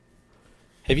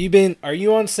Are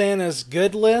you on Santa's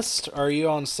good list, or are you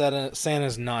on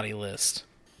Santa's naughty list?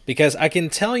 Because I can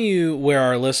tell you where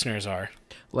our listeners are.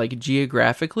 Like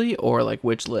geographically or like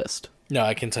which list? No,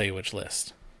 I can tell you which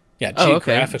list. Yeah, Oh,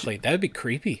 okay. geographically. That would be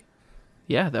creepy.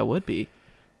 Yeah, that would be.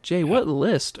 Jay, what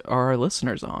list are our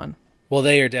listeners on? Well,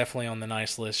 they are definitely on the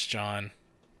nice list, John,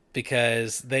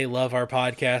 because they love our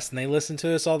podcast and they listen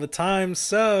to us all the time.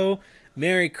 So,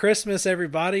 Merry Christmas,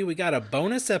 everybody. We got a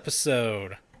bonus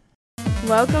episode.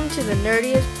 Welcome to the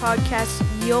nerdiest podcast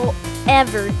you'll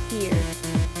ever hear.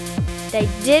 They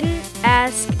didn't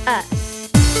ask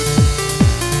us.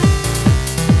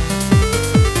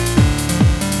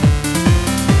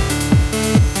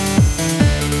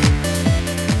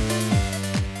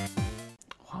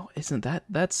 Wow, isn't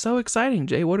that's so exciting,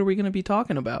 Jay? What are we going to be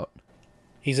talking about?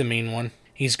 He's a mean one.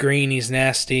 He's green, he's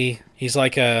nasty. He's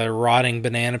like a rotting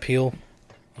banana peel.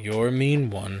 You're a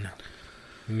mean one,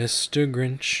 Mr.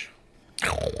 Grinch.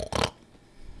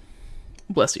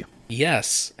 Bless you.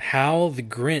 Yes, How the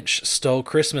Grinch Stole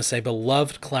Christmas, a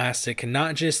beloved classic.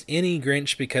 Not just any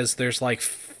Grinch, because there's like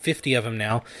 50 of them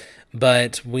now.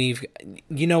 But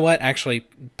you know what? Actually,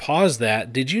 pause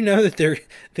that. Did you know that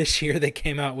this year they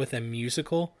came out with a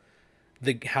musical?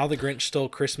 The How the Grinch Stole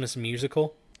Christmas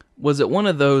musical? Was it one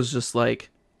of those just like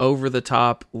over the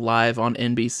top live on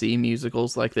NBC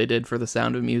musicals like they did for The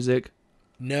Sound of Music?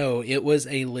 No, it was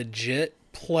a legit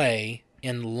play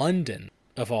in London,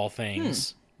 of all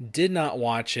things. Did not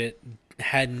watch it,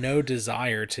 had no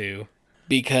desire to,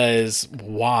 because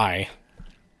why?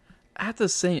 At the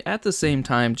same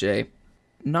time, Jay,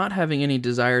 not having any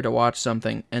desire to watch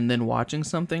something and then watching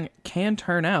something can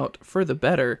turn out for the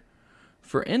better.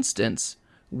 For instance,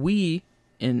 we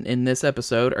in this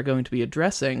episode are going to be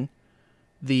addressing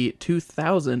the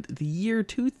year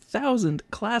 2000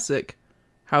 classic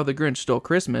How the Grinch Stole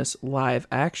Christmas live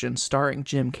action starring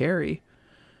Jim Carrey,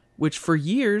 which for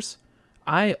years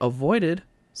I avoided,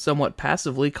 somewhat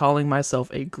passively calling myself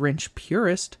a Grinch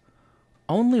purist,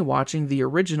 only watching the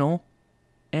original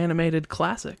animated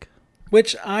classic.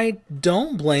 Which I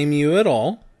don't blame you at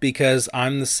all, because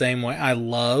I'm the same way. I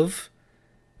love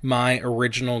my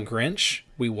original Grinch.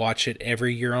 We watch it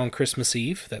every year on Christmas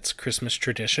Eve. That's Christmas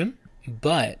tradition.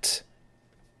 But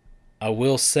I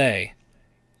will say,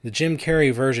 the Jim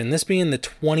Carrey version, this being the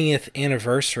 20th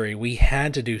anniversary, we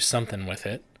had to do something with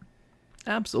it.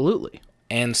 Absolutely.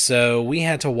 And so we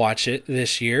had to watch it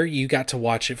this year. You got to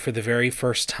watch it for the very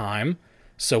first time.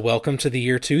 So welcome to the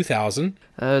year 2000.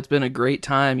 It's been a great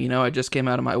time. You know, I just came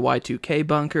out of my Y2K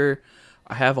bunker.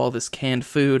 I have all this canned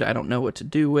food I don't know what to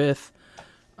do with.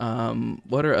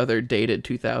 What are other dated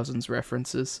 2000s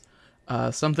references?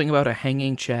 Something about a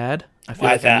hanging Chad. I feel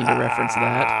like I need to reference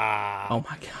that. Oh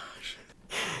my gosh.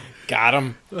 Got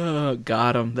him.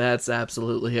 Got him. That's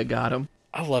absolutely a got him.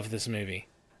 I love this movie.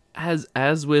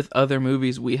 As with other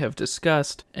movies we have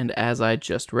discussed, and as I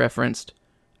just referenced,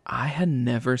 I had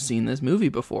never seen this movie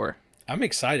before. I'm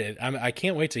excited. I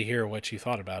can't wait to hear what you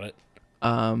thought about it.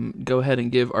 Go ahead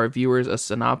and give our viewers a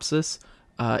synopsis.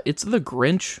 It's The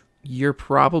Grinch. You're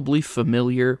probably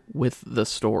familiar with the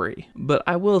story. But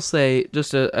I will say,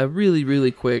 just a really,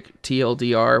 really quick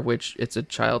TLDR, which it's a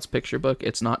child's picture book.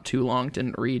 It's not too long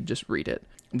to read. Just read it.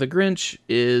 The Grinch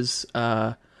is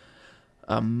a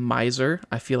miser,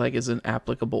 I feel like is an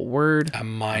applicable word. A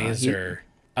miser.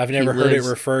 I've never heard it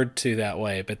referred to that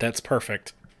way, but that's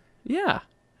perfect. Yeah.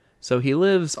 So he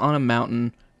lives on a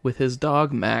mountain with his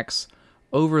dog Max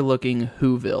overlooking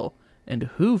Whoville. And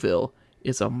Whoville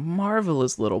is a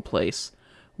marvelous little place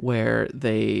where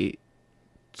they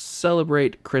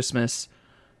celebrate Christmas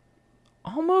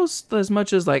almost as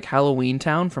much as like Halloween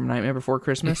Town from Nightmare Before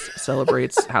Christmas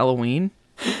celebrates Halloween.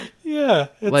 Yeah.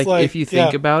 It's like if you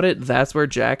think about it, that's where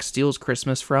Jack steals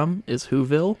Christmas from, is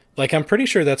Whoville. Like, I'm pretty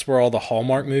sure that's where all the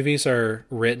Hallmark movies are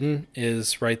written,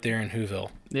 is right there in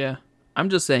Whoville. Yeah. I'm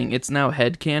just saying, it's now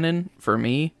headcanon for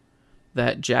me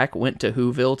that Jack went to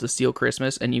Whoville to steal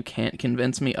Christmas, and you can't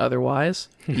convince me otherwise,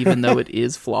 even though it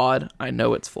is flawed. I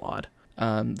know it's flawed.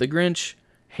 The Grinch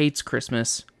hates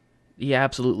Christmas. He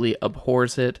absolutely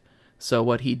abhors it. So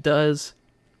what he does,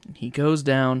 he goes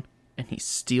down and he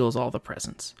steals all the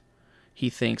presents. He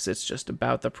thinks it's just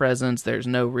about the presents. There's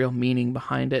no real meaning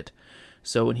behind it.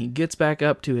 So when he gets back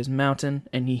up to his mountain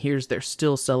and he hears they're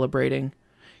still celebrating,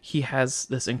 he has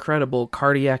this incredible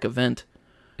cardiac event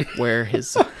where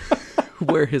his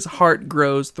where his heart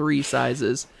grows 3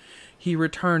 sizes. He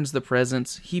returns the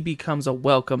presents. He becomes a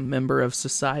welcome member of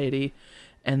society,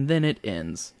 and then it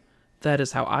ends. That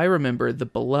is how I remember the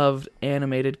beloved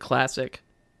animated classic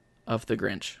of The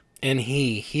Grinch. And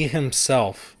he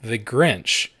himself, the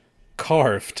Grinch,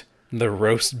 carved the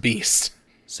roast beast.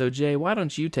 So Jay, why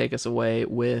don't you take us away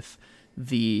with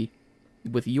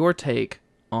your take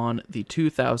on the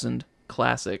 2000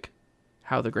 classic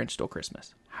How the Grinch Stole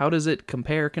Christmas? How does it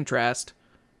contrast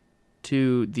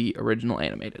to the original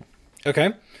animated?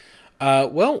 Okay.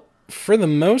 Well, for the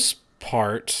most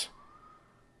part,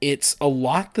 it's a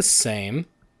lot the same.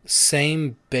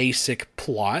 Same basic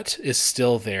plot is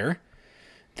still there.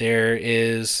 There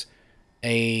is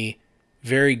a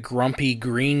very grumpy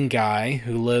green guy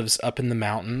who lives up in the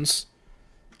mountains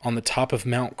on the top of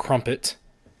Mount Crumpet,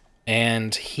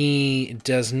 and he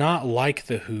does not like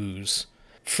the Who's.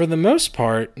 For the most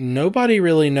part, nobody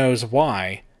really knows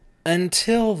why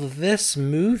until this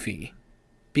movie,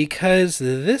 because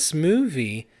this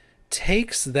movie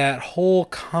takes that whole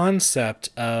concept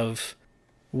of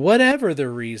whatever the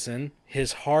reason,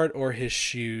 his heart or his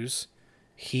shoes,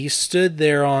 he stood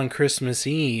there on Christmas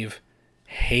Eve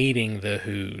hating the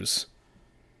Who's.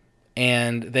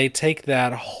 And they take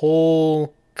that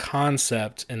whole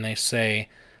concept and they say,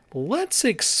 let's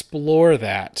explore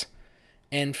that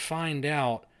and find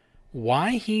out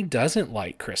why he doesn't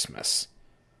like Christmas.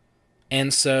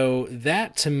 And so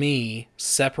that, to me,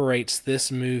 separates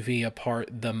this movie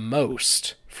apart the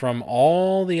most from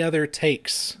all the other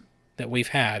takes that we've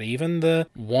had. Even the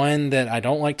one that I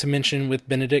don't like to mention with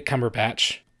Benedict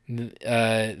Cumberbatch.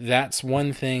 That's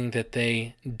one thing that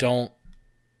they don't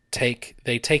take.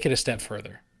 They take it a step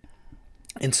further.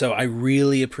 And so I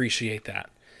really appreciate that.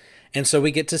 And so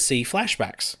we get to see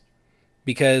flashbacks.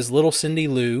 Because little Cindy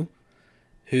Lou,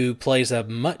 who plays a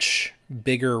much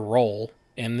bigger role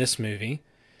in this movie,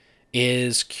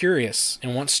 is curious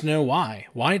and wants to know why.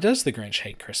 Why does the Grinch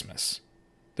hate Christmas?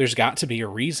 There's got to be a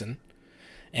reason.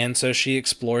 And so she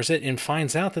explores it and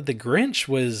finds out that the Grinch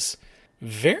was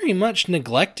very much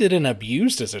neglected and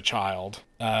abused as a child,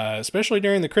 especially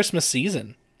during the Christmas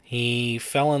season. He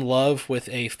fell in love with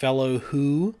a fellow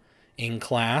Who in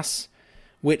class,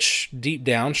 which deep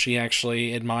down she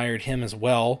actually admired him as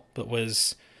well, but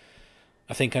was,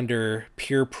 I think, under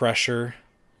peer pressure,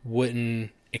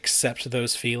 wouldn't accept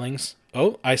those feelings.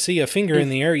 Oh, I see a finger in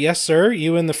the air. Yes, sir.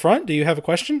 You in the front? Do you have a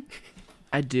question?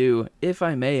 I do. If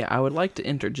I may, I would like to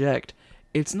interject.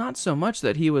 It's not so much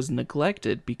that he was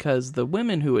neglected, because the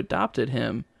women who adopted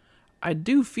him, I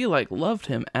do feel like loved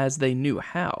him as they knew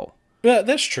how. Yeah,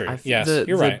 that's true. Yes,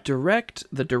 you're right.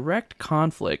 The direct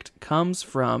conflict comes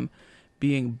from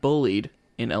being bullied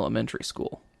in elementary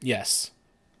school. Yes.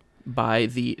 By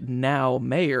the now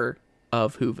mayor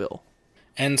of Whoville.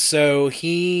 And so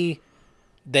the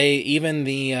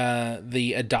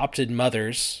adopted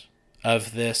mothers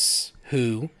of this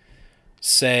Who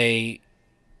say,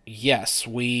 yes,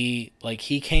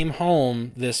 he came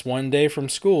home this one day from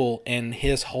school and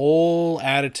his whole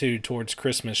attitude towards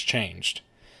Christmas changed.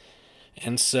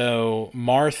 And so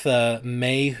Martha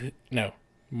May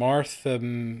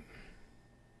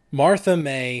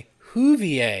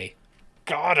Whovier,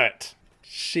 got it.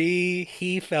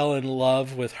 He fell in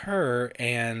love with her,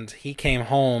 and he came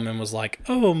home and was like,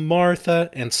 oh, Martha,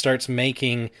 and starts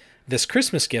making this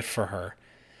Christmas gift for her.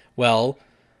 Well,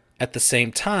 at the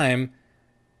same time,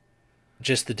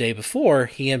 just the day before,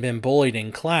 he had been bullied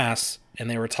in class, and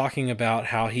they were talking about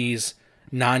how he's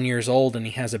 9 years old and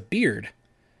he has a beard.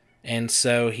 And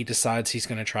so he decides he's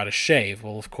going to try to shave.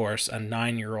 Well, of course, a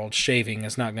 9-year-old shaving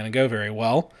is not going to go very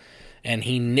well, and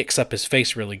he nicks up his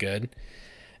face really good.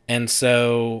 And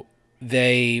so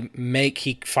he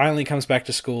finally comes back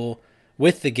to school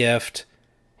with the gift.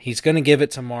 He's going to give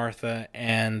it to Martha,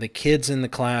 and the kids in the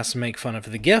class make fun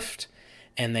of the gift,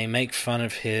 and they make fun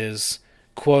of his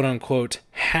quote-unquote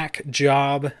hack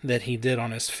job that he did on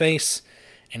his face,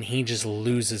 and he just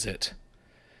loses it.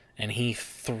 And he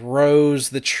throws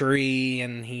the tree,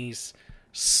 and he's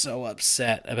so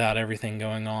upset about everything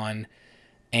going on.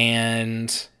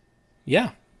 And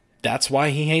yeah, that's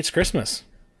why he hates Christmas.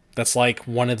 That's like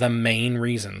one of the main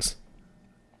reasons.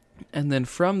 And then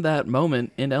from that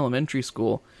moment in elementary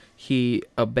school, he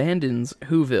abandons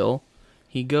Whoville.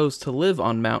 He goes to live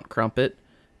on Mount Crumpet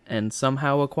and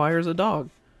somehow acquires a dog.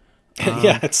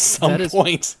 Yeah, at some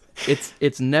point.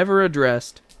 It's never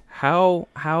addressed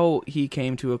how he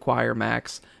came to acquire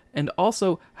Max, and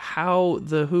also how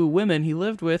the Who women he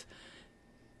lived with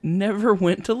never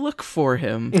went to look for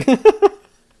him.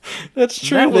 That's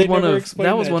true. That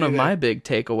was one of my big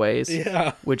takeaways,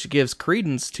 yeah. Which gives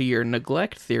credence to your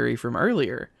neglect theory from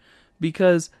earlier,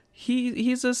 because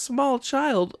he's a small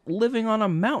child living on a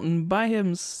mountain by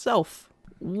himself.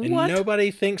 What? And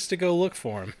nobody thinks to go look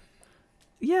for him.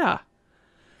 Yeah.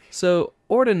 So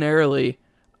ordinarily,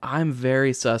 I'm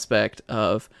very suspect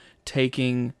of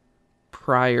taking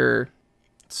prior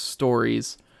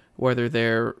stories whether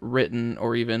they're written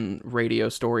or even radio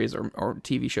stories or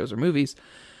TV shows or movies,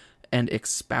 and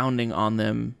expounding on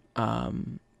them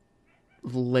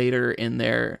later in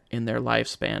their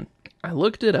lifespan. I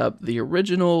looked it up. The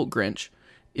original Grinch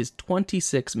is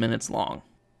 26 minutes long.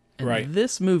 And Right.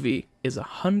 this movie is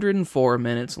 104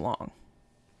 minutes long.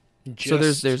 So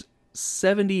there's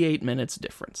 78 minutes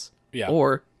difference. Yeah.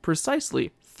 Or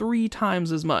precisely 3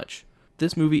 times as much.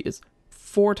 This movie is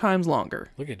 4 times longer.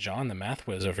 Look at John, the math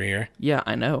whiz over here. Yeah,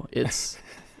 I know. It's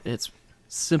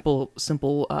simple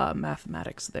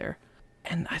mathematics there.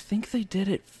 And I think they did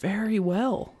it very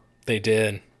well. They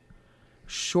did.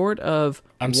 Short of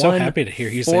I'm so happy to hear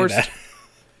you say that.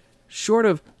 Short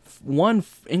of one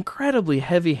incredibly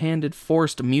heavy-handed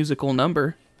forced musical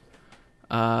number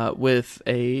with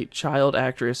a child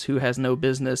actress who has no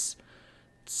business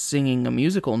singing a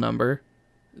musical number,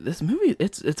 this movie,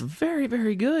 it's very,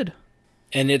 very good.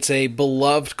 And it's a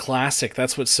beloved classic.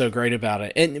 That's what's so great about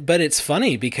it. But it's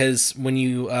funny because when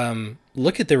you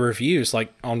look at the reviews,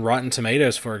 like on Rotten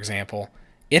Tomatoes, for example,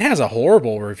 it has a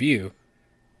horrible review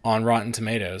on Rotten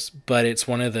Tomatoes, but it's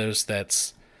one of those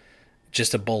that's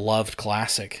just a beloved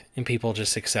classic, and people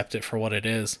just accept it for what it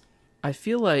is. I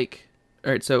feel like...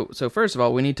 All right, so first of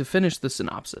all, we need to finish the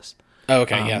synopsis. Oh,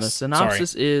 okay, yes. The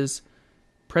synopsis is,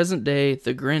 present day,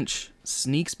 the Grinch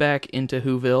sneaks back into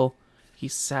Whoville. He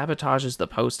sabotages the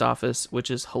post office, which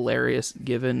is hilarious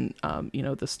given,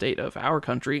 the state of our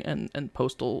country and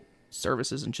postal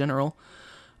services in general.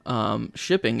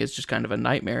 Shipping is just kind of a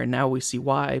nightmare, and now we see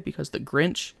why, because the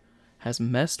Grinch has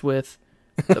messed with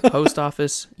the post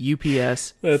office,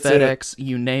 UPS, FedEx,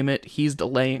 you name it. He's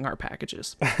delaying our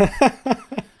packages.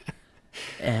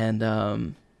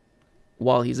 And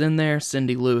while he's in there,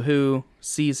 Cindy Lou Who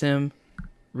sees him,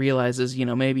 realizes,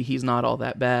 maybe he's not all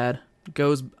that bad,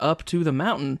 goes up to the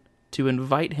mountain to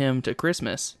invite him to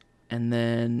Christmas. And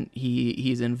then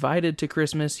he's invited to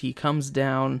Christmas. He comes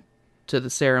down to the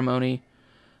ceremony.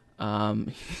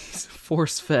 He's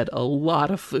force-fed a lot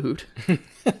of food.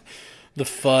 The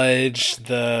fudge,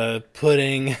 the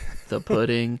pudding. The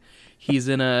pudding. He's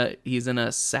in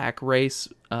a sack race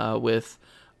with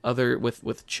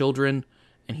children,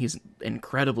 and he's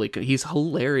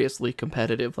hilariously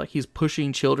competitive. Like, he's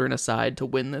pushing children aside to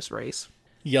win this race.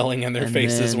 Yelling in their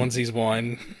faces once he's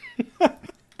won.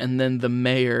 And then the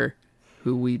mayor,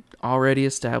 who we already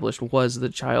established was the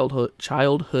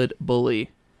childhood bully,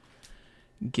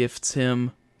 gifts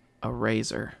him a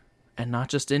razor. And not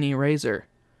just any razor.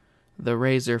 The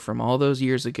razor from all those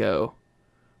years ago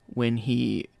when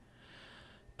he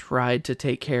tried to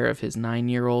take care of his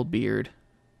 9-year-old beard,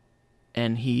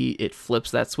 and it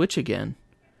flips that switch again.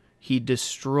 He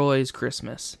destroys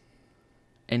Christmas.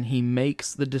 And he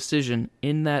makes the decision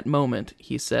in that moment.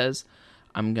 He says,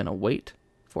 I'm going to wait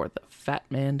for the fat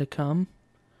man to come,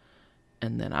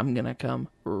 and then I'm going to come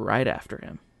right after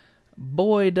him.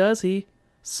 Boy, does he.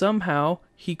 Somehow,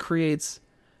 he creates,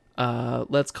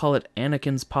 let's call it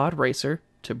Anakin's pod racer,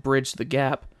 to bridge the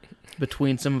gap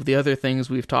between some of the other things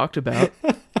we've talked about.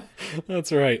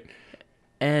 That's right.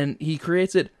 And he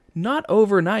creates it not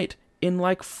overnight, in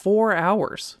like 4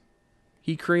 hours.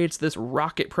 He creates this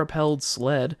rocket-propelled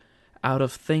sled out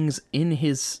of things in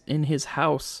his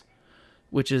house,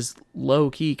 which is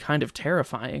low-key kind of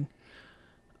terrifying.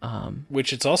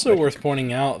 Which it's also worth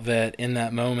pointing out that in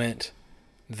that moment,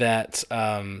 that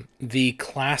the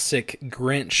classic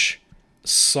Grinch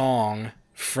song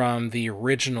from the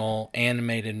original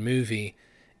animated movie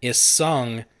is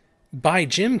sung by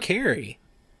Jim Carrey,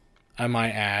 I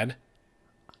might add.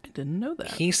 I didn't know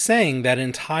that. He sang that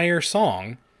entire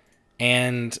song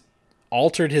and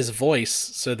altered his voice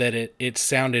so that it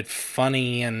sounded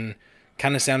funny and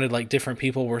kind of sounded like different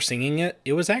people were singing it.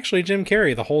 It was actually Jim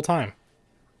Carrey the whole time.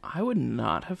 I would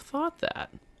not have thought that.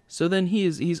 So then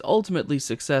he's ultimately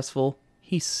successful.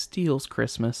 He steals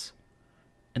Christmas.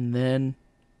 And then,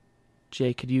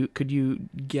 Jay, could you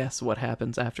guess what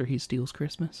happens after he steals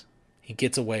Christmas? He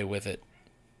gets away with it.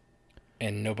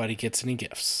 And nobody gets any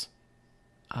gifts.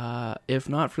 If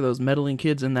not for those meddling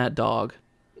kids and that dog.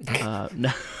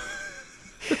 No.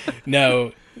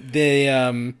 No,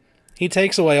 he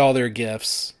takes away all their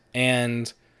gifts,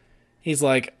 and he's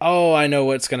like, oh, I know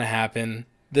what's going to happen.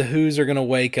 The Who's are going to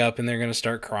wake up and they're going to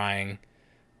start crying.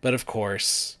 But of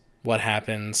course, what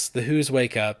happens? The Who's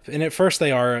wake up, and at first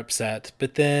they are upset,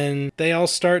 but then they all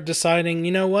start deciding,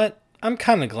 you know what? I'm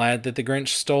kind of glad that the Grinch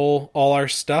stole all our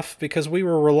stuff because we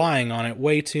were relying on it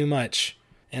way too much.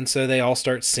 And so they all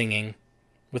start singing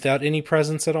without any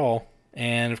presents at all.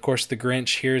 And of course the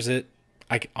Grinch hears it.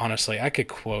 I could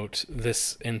quote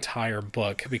this entire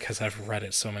book because I've read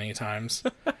it so many times.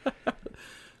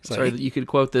 Sorry, you could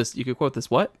quote this. You could quote this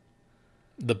what?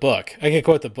 the book. I could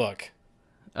quote the book.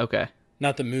 Okay.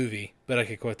 Not the movie, but I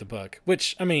could quote the book.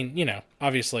 Which, I mean,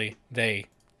 obviously they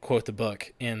quote the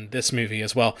book in this movie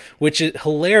as well. Which,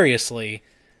 hilariously,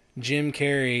 Jim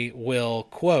Carrey will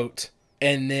quote,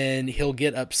 and then he'll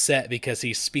get upset because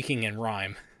he's speaking in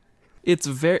rhyme.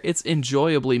 It's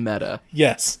enjoyably meta.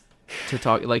 Yes. To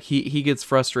talk, like, he gets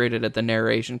frustrated at the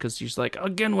narration because he's like,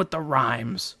 again with the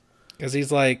rhymes. Because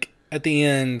he's like, at the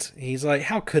end, he's like,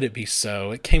 how could it be so?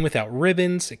 It came without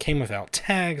ribbons, it came without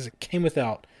tags, it came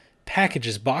without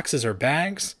packages, boxes, or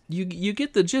bags. You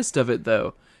get the gist of it,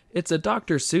 though. It's a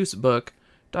Dr. Seuss book.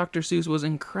 Dr. Seuss was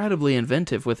incredibly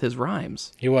inventive with his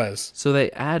rhymes. He was. So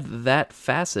they add that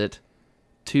facet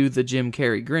to the Jim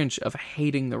Carrey Grinch of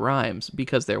hating the rhymes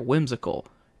because they're whimsical,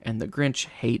 and the Grinch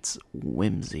hates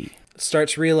whimsy.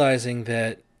 Starts realizing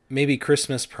that maybe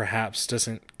Christmas perhaps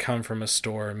doesn't come from a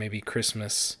store. Maybe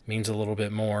Christmas means a little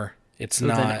bit more. It's so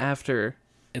not. Then after,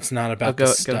 it's not about the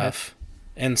stuff.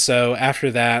 And so after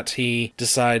that, he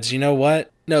decides, you know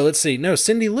what? No, let's see. No,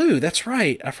 Cindy Lou. That's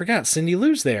right. I forgot. Cindy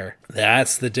Lou's there.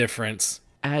 That's the difference.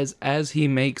 As he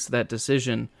makes that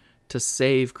decision to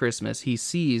save Christmas, he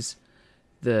sees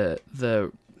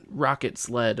the rocket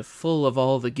sled full of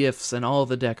all the gifts and all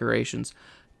the decorations.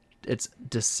 It's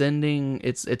descending.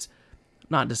 It's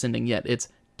not descending yet. It's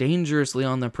dangerously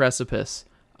on the precipice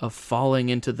of falling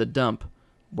into the dump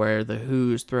where the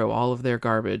Who's throw all of their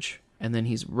garbage. And then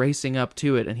he's racing up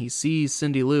to it, and he sees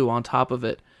Cindy Lou on top of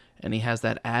it, and he has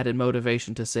that added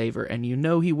motivation to save her. And you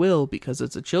know he will, because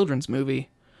it's a children's movie.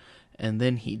 And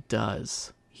then he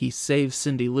does. He saves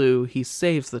Cindy Lou, he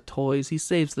saves the toys, he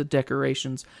saves the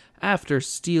decorations. After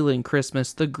stealing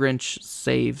Christmas, the Grinch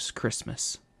saves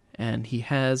Christmas. And he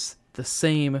has the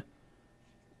same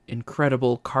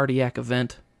incredible cardiac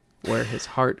event where his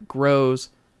heart grows.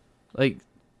 Like,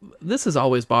 this has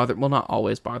always bothered, well, not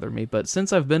always bothered me, but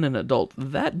since I've been an adult,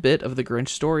 that bit of the Grinch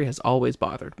story has always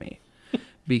bothered me.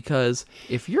 Because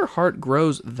if your heart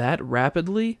grows that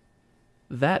rapidly,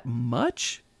 that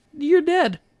much, you're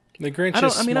dead. The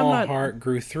Grinch's small heart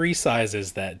grew 3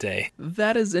 sizes that day.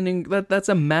 That is that's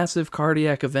a massive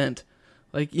cardiac event.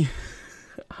 Like,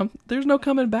 there's no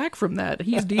coming back from that.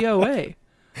 He's DOA.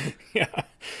 Yeah,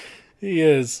 he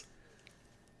is.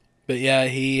 But yeah,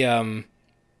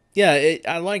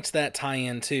 I liked that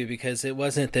tie-in too, because it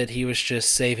wasn't that he was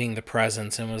just saving the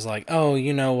presents and was like, oh,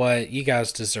 you know what, you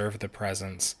guys deserve the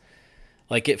presents.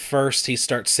 Like, at first he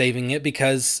starts saving it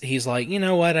because he's like, you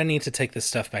know what, I need to take this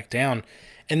stuff back down.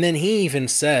 And then he even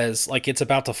says, like, it's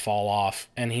about to fall off,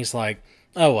 and he's like,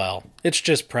 oh well, it's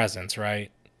just presents,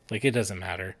 right? Like, it doesn't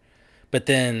matter. But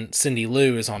then Cindy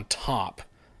Lou is on top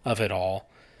of it all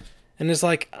and is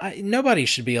like, nobody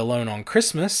should be alone on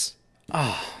Christmas.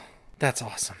 Oh, that's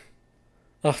awesome.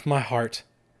 Oh, my heart.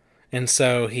 And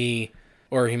so he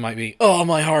might be, oh,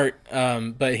 my heart.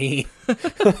 But he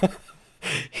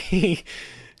he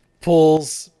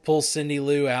pulls Cindy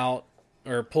Lou out,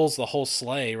 or pulls the whole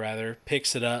sleigh rather,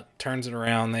 picks it up, turns it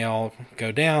around. They all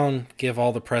go down, give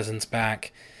all the presents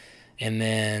back. And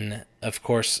then, of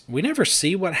course, we never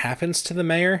see what happens to the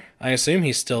mayor. I assume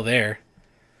he's still there.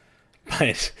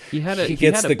 But he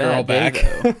gets the girl back.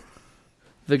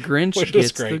 The Grinch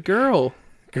gets the girl.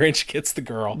 Grinch gets the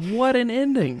girl. What an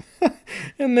ending.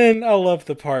 And then I love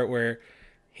the part where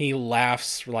he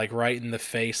laughs like right in the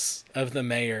face of the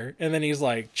mayor. And then he's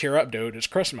like, cheer up, dude, it's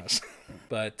Christmas.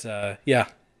 But yeah,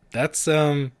 that's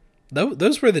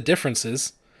those were the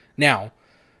differences. Now,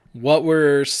 what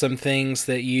were some things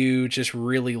that you just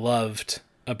really loved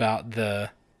about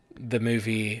the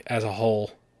movie as a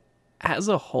whole? As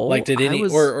a whole, like,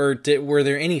 were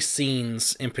there any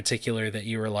scenes in particular that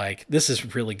you were like, this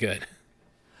is really good?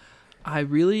 I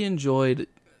really enjoyed.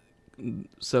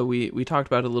 So we talked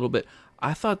about it a little bit.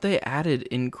 I thought they added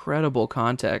incredible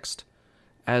context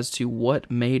as to what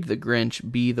made the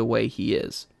Grinch be the way he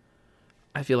is.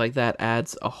 I feel like that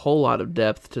adds a whole lot of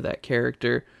depth to that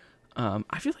character.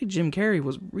 I feel like Jim Carrey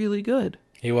was really good.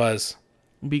 He was.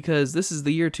 Because this is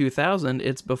the year 2000.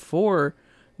 It's before,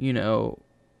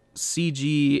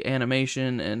 CG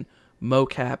animation and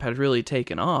mocap had really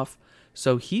taken off.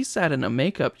 So he sat in a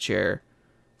makeup chair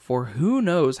for who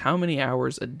knows how many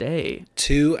hours a day.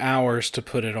 2 hours to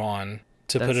put it on,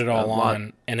 put it all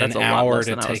on, and an hour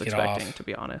to take it off. To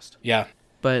be honest. Yeah.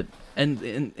 But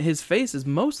and his face is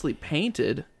mostly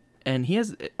painted, and he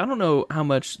has, I don't know how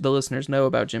much the listeners know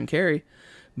about Jim Carrey,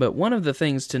 but one of the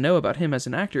things to know about him as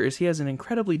an actor is he has an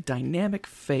incredibly dynamic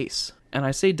face. And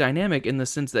I say dynamic in the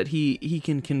sense that he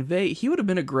can convey, he would have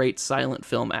been a great silent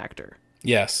film actor.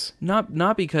 Yes.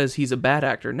 Not because he's a bad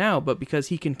actor now, but because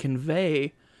he can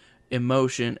convey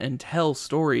emotion and tell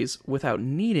stories without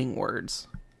needing words.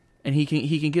 And he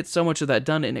can get so much of that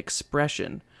done in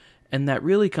expression. And that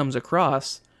really comes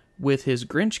across with his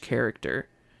Grinch character,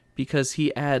 because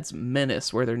he adds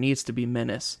menace where there needs to be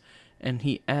menace. And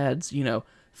he adds,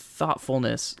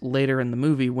 thoughtfulness later in the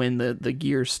movie when the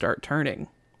gears start turning.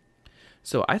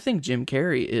 So I think Jim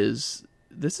Carrey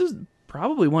this is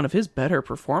probably one of his better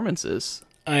performances.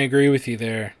 I agree with you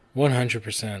there,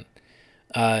 100%.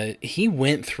 He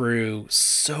went through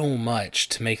so much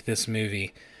to make this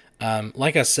movie.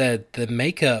 Like I said, the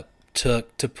makeup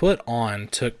took 2 to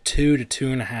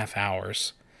 2.5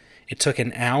 hours. It took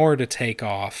an hour to take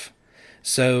off.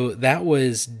 So that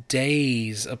was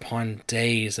days upon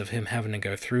days of him having to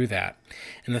go through that.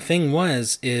 And the thing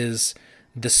is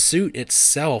the suit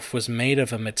itself was made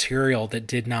of a material that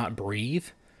did not breathe.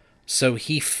 So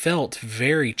he felt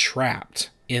very trapped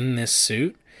in this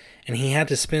suit. And he had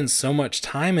to spend so much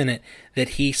time in it that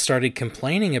he started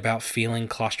complaining about feeling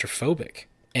claustrophobic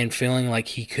and feeling like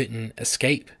he couldn't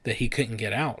escape, that he couldn't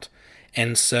get out.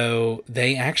 And so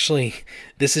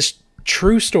this is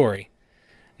true story.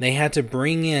 They had to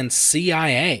bring in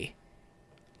CIA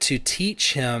to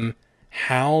teach him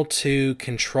how to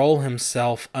control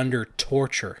himself under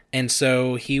torture. And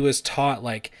so he was taught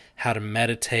how to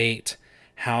meditate,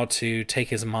 how to take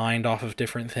his mind off of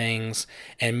different things.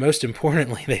 And most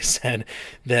importantly, they said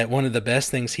that one of the best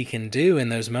things he can do in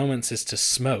those moments is to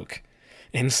smoke.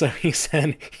 And so he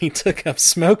said he took up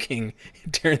smoking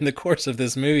during the course of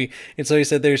this movie. And so he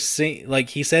said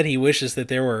he said he wishes that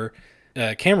there were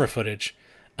camera footage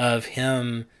of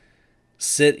him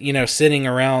sitting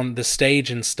around the stage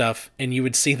and stuff, and you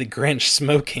would see the Grinch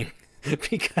smoking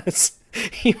because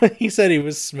he said he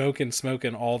was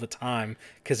smoking all the time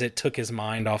because it took his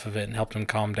mind off of it and helped him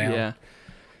calm down. Yeah.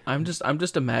 I'm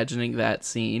just imagining that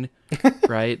scene,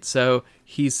 right? So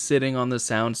he's sitting on the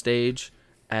soundstage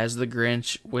as the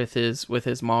Grinch with his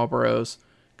Marlboros,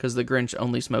 because the Grinch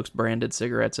only smokes branded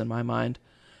cigarettes in my mind.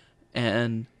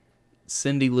 And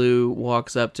Cindy Lou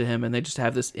walks up to him and they just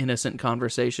have this innocent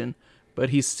conversation,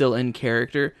 but he's still in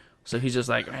character. So he's just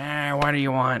like, what do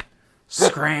you want?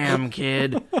 Scram,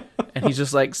 kid. And he's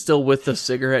just still with the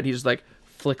cigarette. He just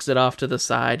flicks it off to the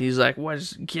side. He's like,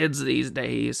 what's kids these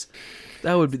days?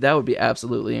 That would be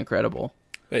absolutely incredible.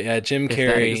 But yeah, Jim Carrey,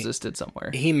 if that existed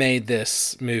somewhere. He made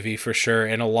this movie for sure.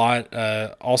 And a lot,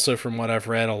 also from what I've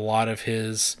read, a lot of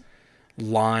his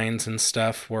lines and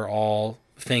stuff were all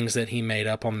things that he made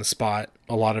up on the spot.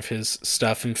 A lot of his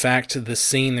stuff. In fact,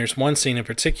 there's one scene in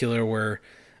particular where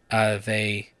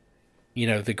the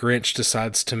Grinch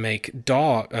decides to make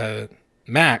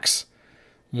Max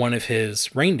one of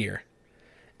his reindeer.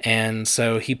 And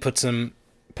so he puts a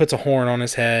horn on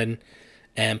his head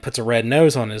and puts a red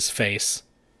nose on his face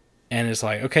and is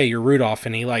like, okay, you're Rudolph.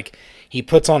 And he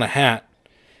puts on a hat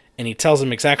and he tells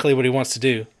him exactly what he wants to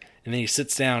do. And then he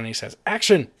sits down and he says,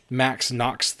 action. Max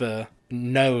knocks the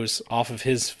nose off of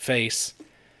his face.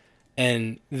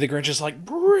 And the Grinch is like,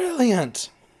 brilliant.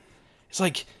 It's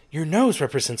like, your nose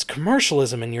represents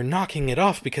commercialism and you're knocking it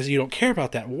off because you don't care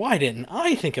about that. Why didn't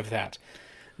I think of that?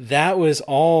 That was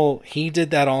all, he did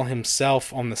that all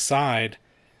himself on the side,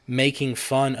 making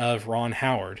fun of Ron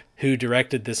Howard, who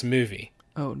directed this movie.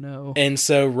 Oh no. And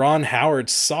so Ron Howard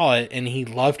saw it and he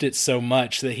loved it so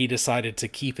much that he decided to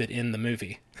keep it in the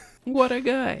movie. What a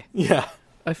guy. Yeah.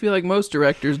 I feel like most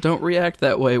directors don't react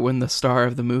that way when the star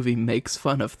of the movie makes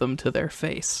fun of them to their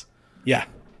face. Yeah.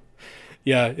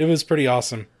 Yeah, it was pretty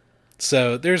awesome.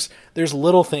 So there's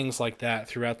little things like that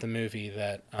throughout the movie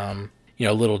that,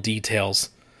 little details.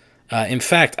 In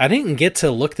fact, I didn't get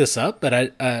to look this up,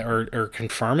 but or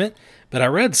confirm it, but I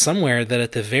read somewhere that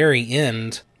at the very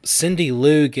end, Cindy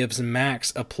Lou gives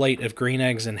Max a plate of green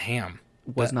eggs and ham.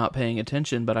 Was not paying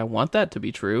attention, but I want that to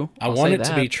be true. I want it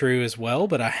to be true as well,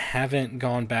 but I haven't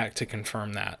gone back to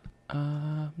confirm that.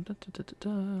 I've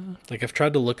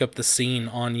tried to look up the scene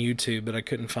on YouTube, but I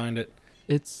couldn't find it.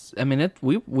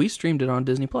 We streamed it on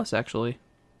Disney Plus, actually.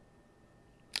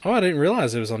 Oh, I didn't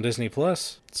realize it was on Disney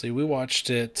Plus. See, we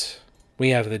watched it. We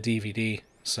have the DVD,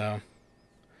 so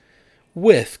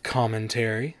with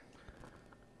commentary,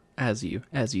 as you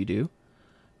do.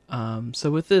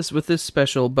 So with this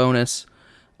special bonus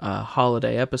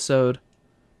holiday episode,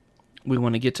 we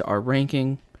want to get to our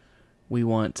ranking. We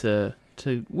want to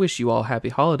wish you all happy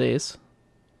holidays,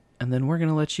 and then we're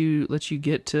gonna let you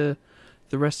get to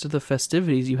the rest of the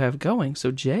festivities you have going.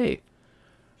 So Jay,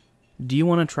 do you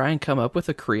want to try and come up with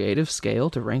a creative scale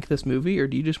to rank this movie, or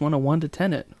do you just want to 1 to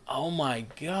 10 it? Oh my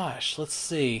gosh, let's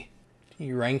see.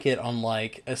 You rank it on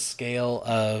a scale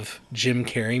of Jim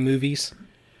Carrey movies?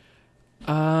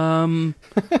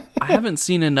 I haven't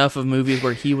seen enough of movies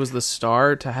where he was the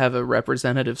star to have a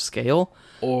representative scale.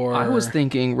 Or I was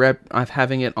thinking of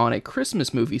having it on a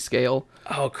Christmas movie scale.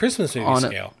 Oh, Christmas movie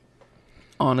scale.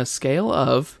 On a scale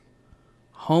of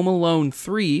Home Alone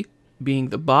 3 being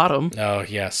the bottom. Oh,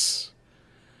 yes.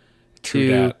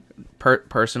 To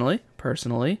personally,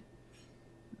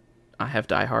 I have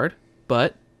Die Hard,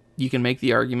 but you can make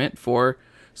the argument for,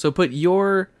 so put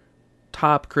your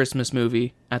top Christmas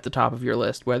movie at the top of your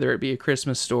list, whether it be A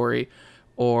Christmas Story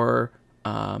or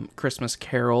Christmas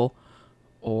Carol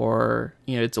or,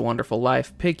 It's a Wonderful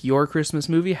Life. Pick your Christmas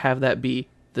movie, have that be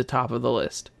the top of the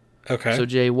list. Okay. So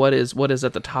Jay, what is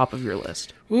at the top of your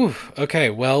list? Ooh, okay.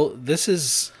 Well, this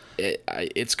is,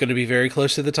 it's going to be very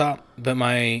close to the top, but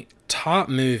my top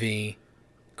movie,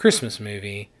 Christmas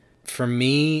movie, for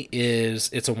me is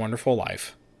It's a Wonderful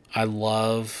Life. I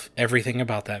love everything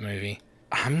about that movie.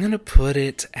 I'm going to put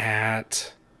it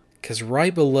at, because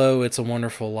right below It's a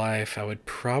Wonderful Life, I would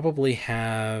probably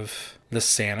have The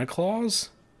Santa Claus.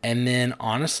 And then,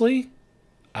 honestly,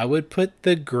 I would put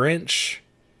The Grinch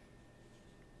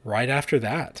right after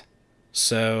that.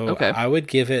 So okay. I would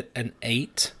give it an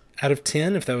 8 out of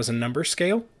 10 if that was a number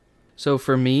scale. So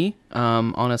for me,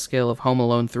 on a scale of Home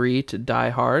Alone 3 to Die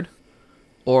Hard,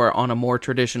 or on a more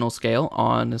traditional scale,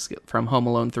 from Home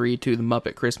Alone 3 to The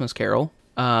Muppet Christmas Carol,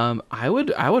 I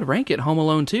would rank it Home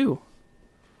Alone 2.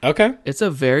 Okay. It's a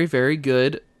very, very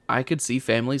good, I could see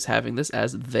families having this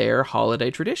as their holiday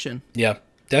tradition. Yeah,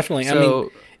 definitely.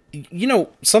 So, I mean,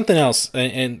 something else,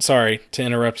 and sorry to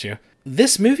interrupt you.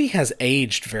 This movie has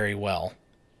aged very well.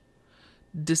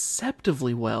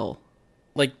 Deceptively well.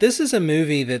 Like, this is a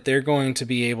movie that they're going to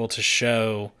be able to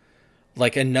show,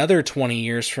 like, another 20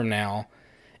 years from now,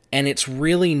 and it's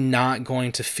really not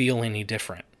going to feel any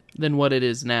different than what it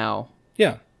is now.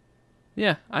 Yeah.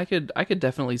 Yeah, I could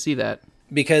definitely see that.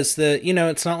 Because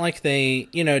it's not like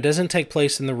it doesn't take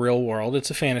place in the real world. It's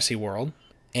a fantasy world.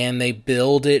 And they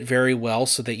build it very well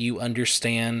so that you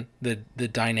understand the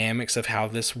dynamics of how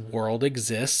this world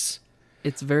exists.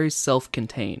 It's very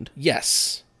self-contained.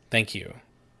 Yes. Thank you.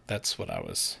 That's what I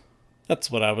was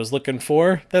looking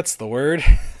for. That's the word.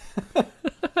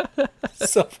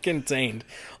 Self-contained.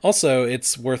 Also,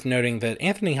 it's worth noting that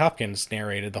Anthony Hopkins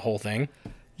narrated the whole thing.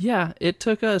 Yeah, it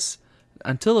took us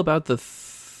until about the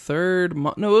third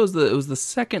it was the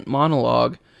second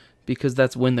monologue, because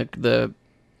that's when the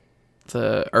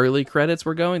early credits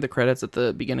were going, the credits at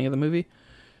the beginning of the movie.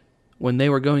 When they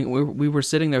were going, we were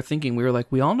sitting there thinking, we were like,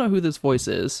 we all know who this voice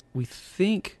is. I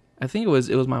think it was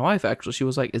my wife, actually. She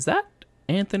was like, is that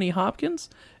Anthony Hopkins?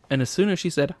 And as soon as she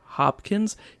said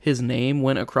Hopkins, his name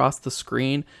went across the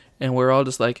screen, and we're all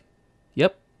just like,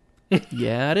 yep.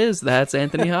 Yeah, it is. That's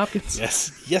Anthony Hopkins.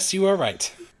 Yes, you are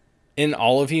right. And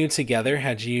all of you together,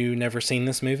 had you never seen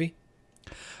this movie?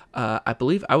 I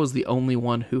believe I was the only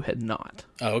one who had not.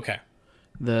 Oh, okay.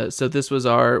 So this was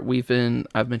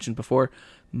I've mentioned before,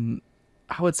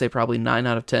 I would say probably 9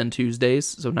 out of 10 Tuesdays,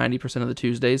 so 90% of the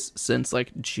Tuesdays since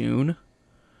like June,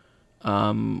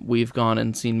 we've gone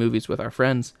and seen movies with our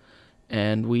friends,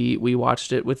 and we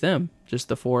watched it with them, just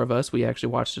the four of us. We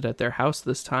actually watched it at their house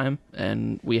this time,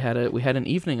 and we had an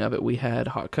evening of it. We had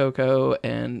hot cocoa,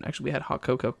 and actually we had hot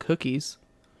cocoa cookies.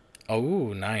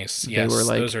 Oh, nice. Yes, they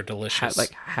were those are delicious.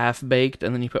 like half baked,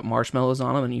 and then you put marshmallows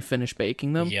on them, and you finish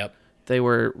baking them. Yep. They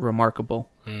were remarkable.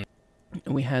 And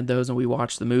we had those, and we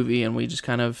watched the movie, and we just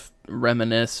kind of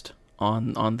reminisced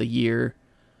on the year,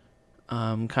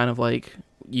 kind of like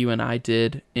you and I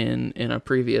did in a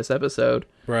previous episode.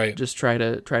 Right. Just try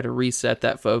to reset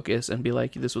that focus and be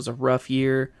like, this was a rough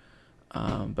year,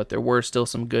 but there were still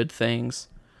some good things.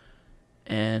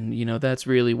 And that's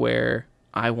really where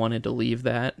I wanted to leave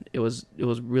that. It was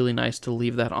really nice to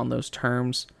leave that on those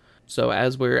terms. So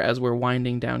as we're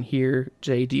winding down here,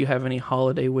 Jay, do you have any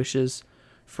holiday wishes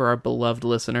for our beloved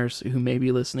listeners who may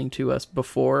be listening to us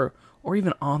before or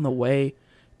even on the way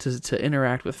to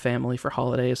interact with family for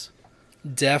holidays?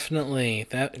 Definitely,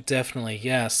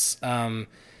 yes.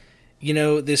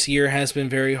 This year has been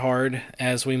very hard,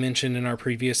 as we mentioned in our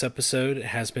previous episode. It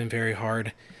has been very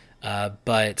hard,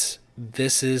 but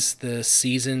this is the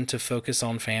season to focus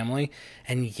on family.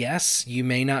 And yes, you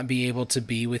may not be able to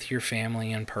be with your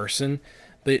family in person,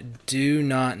 but do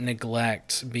not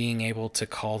neglect being able to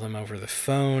call them over the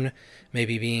phone,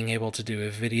 maybe being able to do a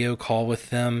video call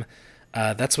with them.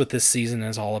 That's what this season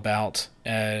is all about.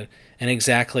 And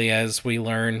exactly as we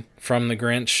learn from The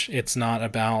Grinch, it's not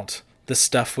about the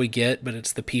stuff we get, but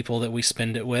it's the people that we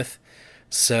spend it with.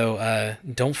 So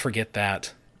don't forget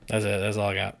that. That's all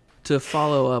I got. To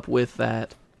follow up with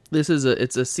that, it's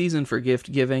a season for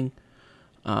gift giving,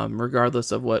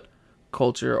 regardless of what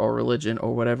culture or religion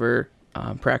or whatever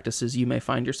practices you may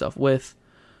find yourself with.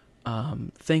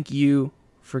 Thank you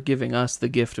for giving us the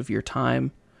gift of your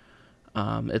time.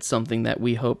 It's something that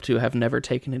we hope to have never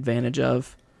taken advantage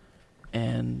of.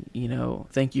 And,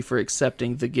 thank you for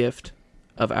accepting the gift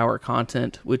of our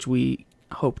content, which we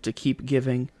hope to keep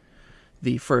giving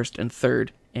the first and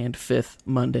third and fifth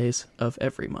Mondays of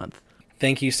every month.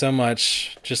 Thank you so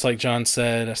much. Just like John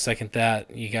said, I second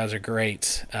that. You guys are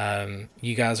great.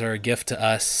 You guys are a gift to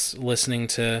us listening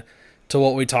to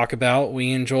what we talk about.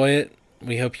 We enjoy it.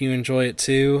 We hope you enjoy it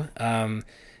too.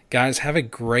 Guys, have a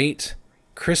great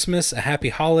Christmas, a happy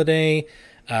holiday,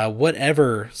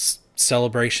 whatever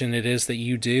celebration it is that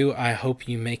you do. I hope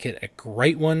you make it a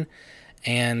great one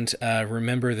and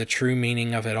remember the true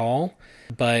meaning of it all.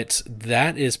 But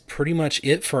that is pretty much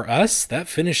it for us. That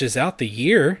finishes out the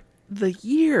year. The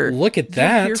year. Look at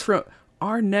that.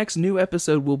 Our next new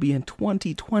episode will be in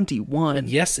 2021.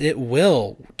 Yes, it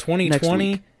will.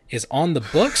 2020 is on the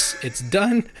books. It's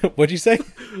done. What'd you say?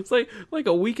 It's like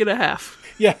a week and a half.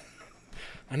 Yeah.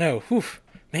 I know. Whew.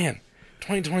 Man,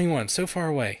 2021, so far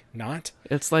away. Not?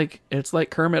 It's like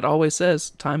Kermit always says,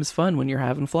 time's fun when you're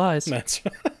having flies. That's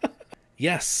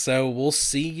Yes, so we'll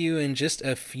see you in just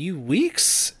a few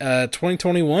weeks.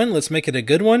 2021, let's make it a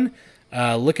good one.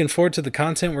 Looking forward to the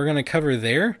content we're going to cover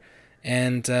there.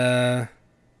 And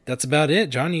that's about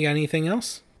it. John, you got anything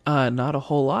else? Not a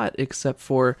whole lot, except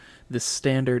for the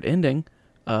standard ending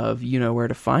of you know where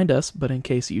to find us, but in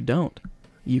case you don't,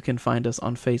 you can find us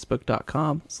on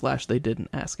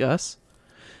facebook.com/theydidn'taskus.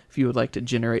 If you would like to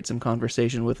generate some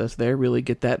conversation with us there, really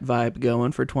get that vibe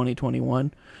going for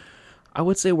 2021. I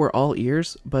would say we're all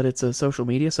ears, but it's a social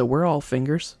media, so we're all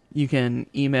fingers. You can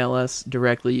email us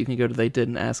directly. You can go to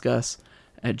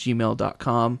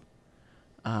theydidn'taskus@gmail.com.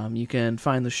 You can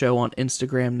find the show on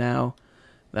Instagram now.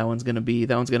 That one's gonna be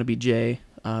Jay.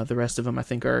 The rest of them I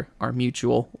think are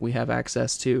mutual. We have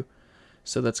access to,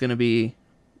 so that's gonna be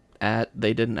at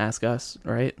They Didn't Ask Us,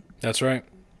 right? That's right.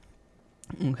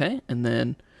 Okay, and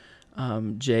then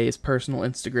Jay's personal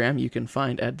Instagram you can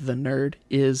find at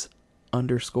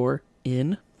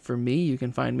thenerdis_in. For me, you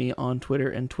can find me on Twitter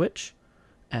and Twitch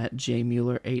at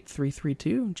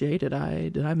jmueller8332. Jay, did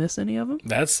I miss any of them?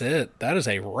 That's it. That is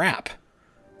a wrap.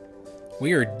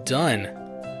 We are done.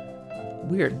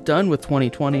 We are done with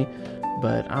 2020,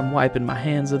 but I'm wiping my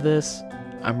hands of this.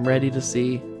 I'm ready to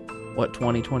see what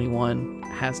 2021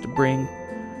 has to bring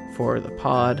for the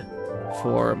pod,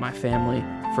 for my family,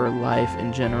 for life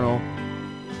in general.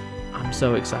 I'm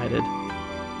so excited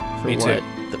for Me too.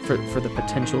 For the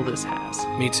potential this has.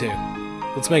 Me too.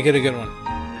 Let's make it a good one.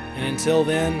 And until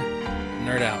then,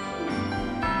 nerd out.